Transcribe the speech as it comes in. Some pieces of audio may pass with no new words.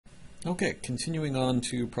Okay, continuing on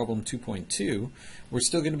to problem 2.2, we're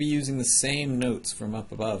still going to be using the same notes from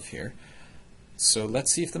up above here. So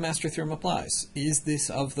let's see if the master theorem applies. Is this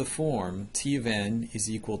of the form t of n is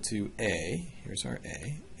equal to a, here's our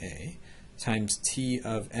a, times t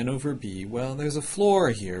of n over b? Well, there's a floor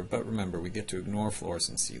here, but remember, we get to ignore floors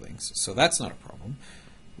and ceilings, so that's not a problem,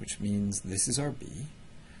 which means this is our b,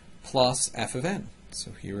 plus f of n.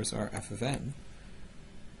 So here is our f of n.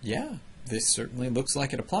 Yeah, this certainly looks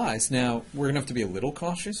like it applies. Now, we're going to have to be a little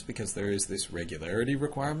cautious because there is this regularity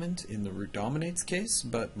requirement in the root dominates case,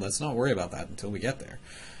 but let's not worry about that until we get there.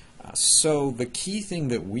 So the key thing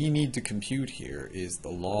that we need to compute here is the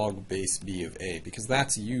log base b of a, because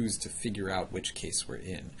that's used to figure out which case we're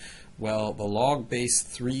in. Well, the log base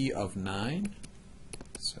 3 of 9,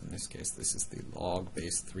 so in this case this is the log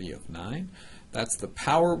base 3 of 9, that's the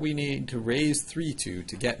power we need to raise 3 to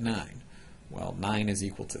get 9. Well, 9 is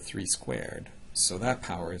equal to 3 squared, so that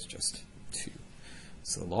power is just 2.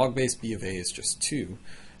 So the log base b of a is just 2.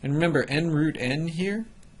 And remember, n root n here,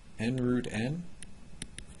 n root n,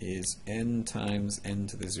 is n times n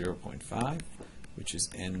to the 0.5, which is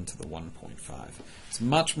n to the 1.5. It's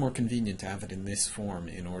much more convenient to have it in this form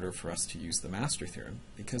in order for us to use the master theorem,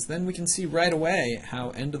 because then we can see right away how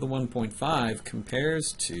n to the 1.5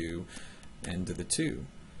 compares to n to the 2.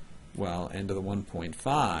 Well, n to the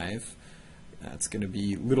 1.5, that's going to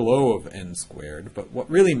be little o of n squared, but what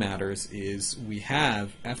really matters is we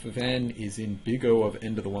have f of n is in big O of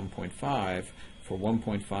n to the 1.5 for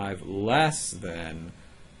 1.5 less than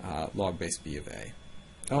log base b of a.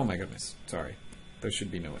 Oh my goodness, sorry. There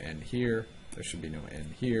should be no n here, there should be no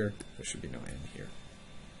n here, there should be no n here.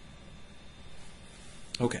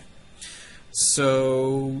 Okay,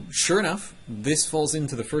 so sure enough, this falls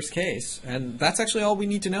into the first case, and that's actually all we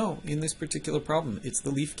need to know in this particular problem. It's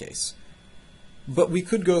the leaf case. But we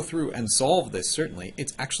could go through and solve this, certainly.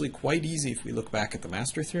 It's actually quite easy if we look back at the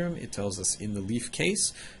master theorem. It tells us in the leaf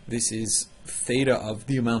case, this is theta of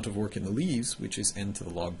the amount of work in the leaves, which is n to the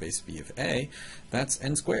log base b of a. That's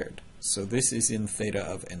n squared. So this is in theta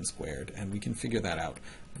of n squared, and we can figure that out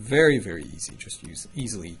very, very easy,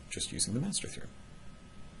 easily just using the master theorem.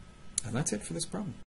 And that's it for this problem.